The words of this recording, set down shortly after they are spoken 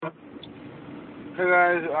Hey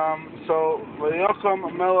guys, so Vayocham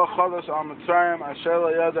Melech Chodesh Al Mitzrayim Asher Lo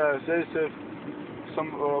Yada Es Yosef.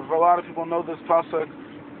 A lot of people know this pasuk.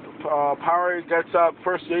 Paro gets up.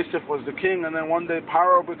 First Yosef was the king, and then one day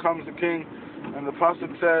Paro becomes the king. And the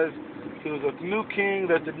pasuk says he was a new king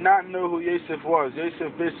that did not know who Yosef was.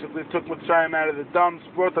 Yosef basically took Mitzrayim out of the dumps,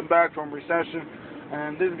 brought them back from recession,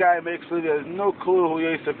 and this guy basically has no clue who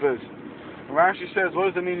Yosef is. And Rashi says,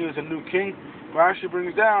 what does it mean he was a new king? Rashi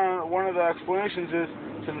brings down, one of the explanations is,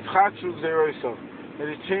 that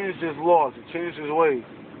he changed his laws, he changed his ways.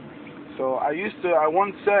 So I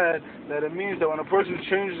once said that it means that when a person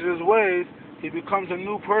changes his ways, he becomes a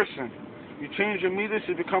new person. You change your midas,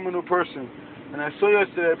 you become a new person. And I saw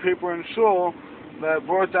yesterday a paper in Shul that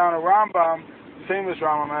brought down a Rambam, famous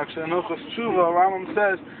Rambam actually, in Hilchos Tshuva. Rambam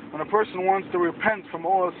says, when a person wants to repent from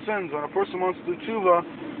all his sins, when a person wants to do Tshuva,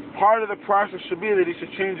 part of the process should be that he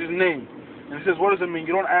should change his name. And he says, what does it mean?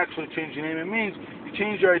 You don't actually change your name. It means you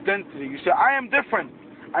change your identity. You say, I am different.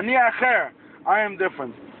 Ani acher. I am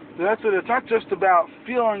different. So that's it. It's not just about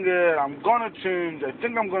feeling it. I'm going to change.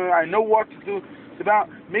 I know what to do. It's about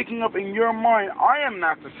making up in your mind, I am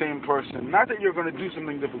not the same person. Not that you're going to do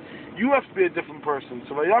something different. You have to be a different person.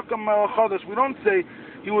 So Vayocham Melech Chodesh, we don't say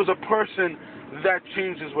he was a person that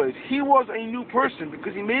changed his ways. He was a new person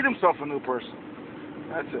because he made himself a new person.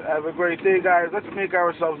 That's it. Have a great day, guys. Let's make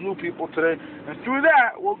ourselves new people today. And through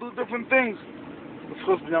that, we'll do different things.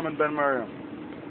 L'schus Binyamin ben Miriam.